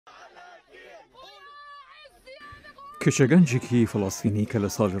کشەگەنجێکی فەلەستینی کە لە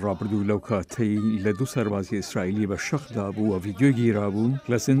ساڵی ڕابردوو لەو کاتەی لە دوو سەربازی ئیسرائیلی بە شەخدا بوو و ڤیدیۆ گیرابوو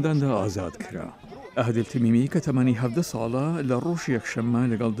لە زینداندا ئازاد کرا. ئەهدل تمیمی کە تەمەنی 17 ساڵە لە ڕۆژ یەکشەممە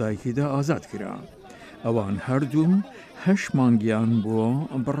لەگەڵ دایکیدا ئازاد کرا. ئەوان هەردوو 8 مانگیان بۆ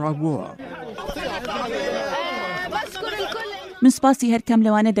بڕابووە. من سپاسی هەرکەم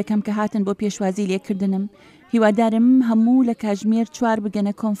لەوانە دەکەم کە هاتن بۆ پێشوازی لێکردنم. هیوادارم هەموو لە کاژمێر 4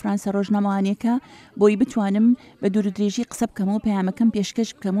 بگەنە کۆنفرانسە ڕۆژنامەوانیەکە بۆی بتوانم بە دوورودرێژی قسە بکەم و پەیامەکەم پێشکەش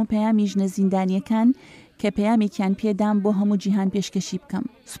بکەم و پەیامی ژنە زیندانیەکان کە پەیامێکیان پێدام بۆ هەموو جیهان پێشکەشی بکەم.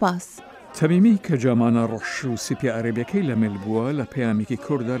 سوپاس. تەمیمی کە جامانە ڕەش و سپی عەرەبیەکەی لە مێل بووە لە پەیامێکی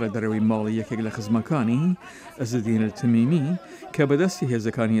کوردە لە دەرەوەی ماڵی یەکێک لە خزمەکانی ئەزدین تەمیمی کە بەدەستی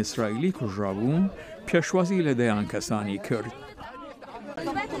هێزەکانی ئیسرائیلی کوژرابوو پێشوازی لە دەیان کەسانی کرد.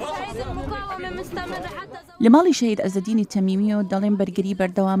 لە ماڵی شەهید ئەزدینی تەمیمی و دەڵێن بەرگری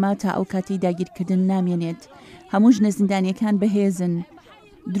بەردەوامە تا ئەو کاتی داگیرکردن نامێنێت. هەموو ژنە زیندانیەکان بەهێزن.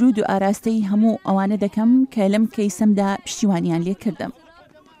 درود و ئاراستەی هەموو ئەوانە دەکەم کە لەم کەیسەمدا پشتیوانیان لێ کردم.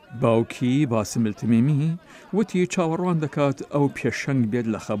 باوکی باسم تەمیمی وتی چاوەڕوان دەکات ئەو پێشەنگ بێت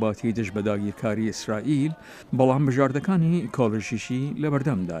لە خەباتی دژ بە داگیرکاری ئیسرائیل، بەڵام بژاردەکانی کۆڵژیشی لە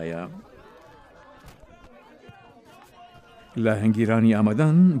بەردەمدایە. لە هەنگیرانی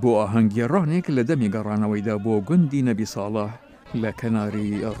ئامادەن بۆ ئاهەنگگێڕانێک لە دەمی گەڕانەوەیدا بۆ گوندی نەبی ساڵح لە کەناری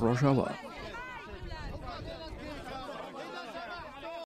ڕۆژاوا.